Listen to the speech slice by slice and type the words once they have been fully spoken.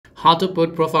How to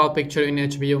put profile picture in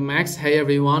HBO Max. Hey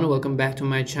everyone, welcome back to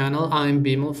my channel. I'm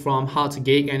Bimal from How to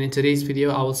Geek, and in today's video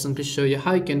I will simply show you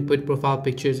how you can put profile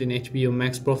pictures in HBO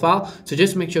Max profile. So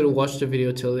just make sure to watch the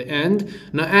video till the end.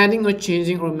 Now adding or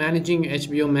changing or managing your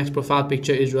HBO Max profile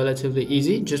picture is relatively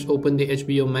easy. Just open the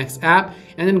HBO Max app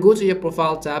and then go to your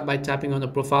profile tab by tapping on the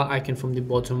profile icon from the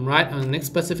bottom right. On the next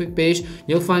specific page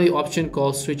you'll find the option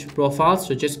called switch profiles,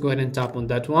 so just go ahead and tap on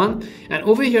that one, and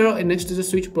over here next to the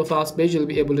switch profiles page you'll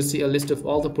be able to see a list of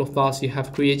all the profiles you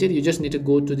have created. You just need to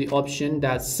go to the option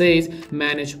that says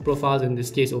manage profiles, in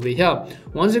this case over here.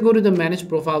 Once you go to the manage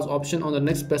profiles option, on the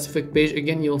next specific page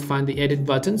again you'll find the edit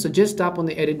button, so just tap on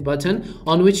the edit button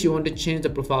on which you want to change the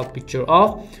profile picture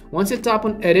of. Once you tap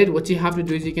on edit, what you have to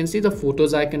do is you can see the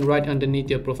photos icon right underneath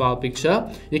your profile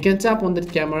picture. You can tap on that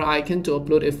camera icon to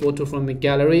upload a photo from a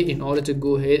gallery in order to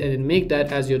go ahead and make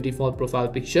that as your default profile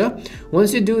picture.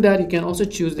 Once you do that, you can also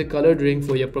choose the colored ring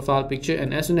for your profile picture,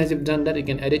 and as soon as you've done that, you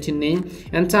can edit your name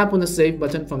and tap on the save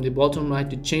button from the bottom right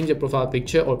to change your profile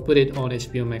picture or put it on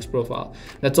HBO Max profile.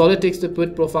 That's all it takes to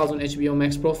put profiles on HBO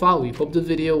Max profile. We hope the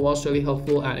video was really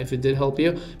helpful, and if it did help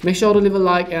you, make sure to leave a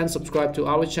like and subscribe to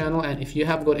our channel. And if you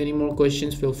have got any more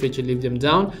questions, feel free to leave them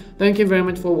down. Thank you very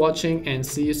much for watching, and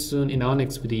see you soon in our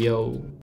next video.